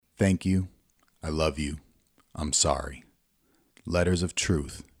Thank you. I love you. I'm sorry. Letters of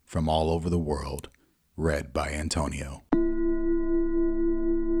truth from all over the world, read by Antonio.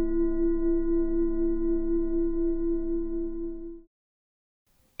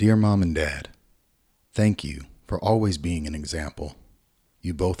 Dear Mom and Dad, thank you for always being an example.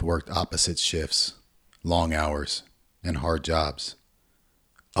 You both worked opposite shifts, long hours, and hard jobs.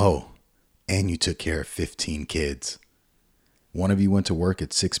 Oh, and you took care of 15 kids. One of you went to work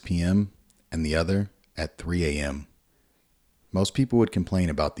at 6 p.m. and the other at 3 a.m. Most people would complain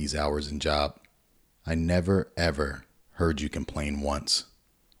about these hours and job. I never, ever heard you complain once.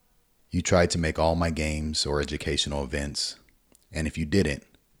 You tried to make all my games or educational events, and if you didn't,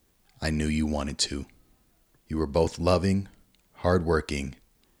 I knew you wanted to. You were both loving, hardworking,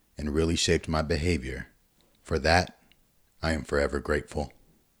 and really shaped my behavior. For that, I am forever grateful.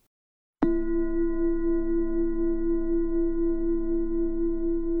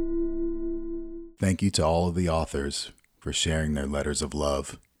 Thank you to all of the authors for sharing their letters of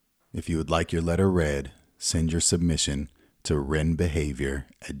love. If you would like your letter read, send your submission to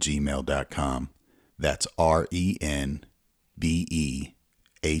renbehavior@gmail.com. That's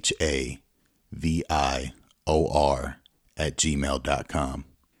RENBEHAVIOR@gmail.com.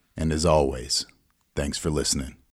 And as always, thanks for listening.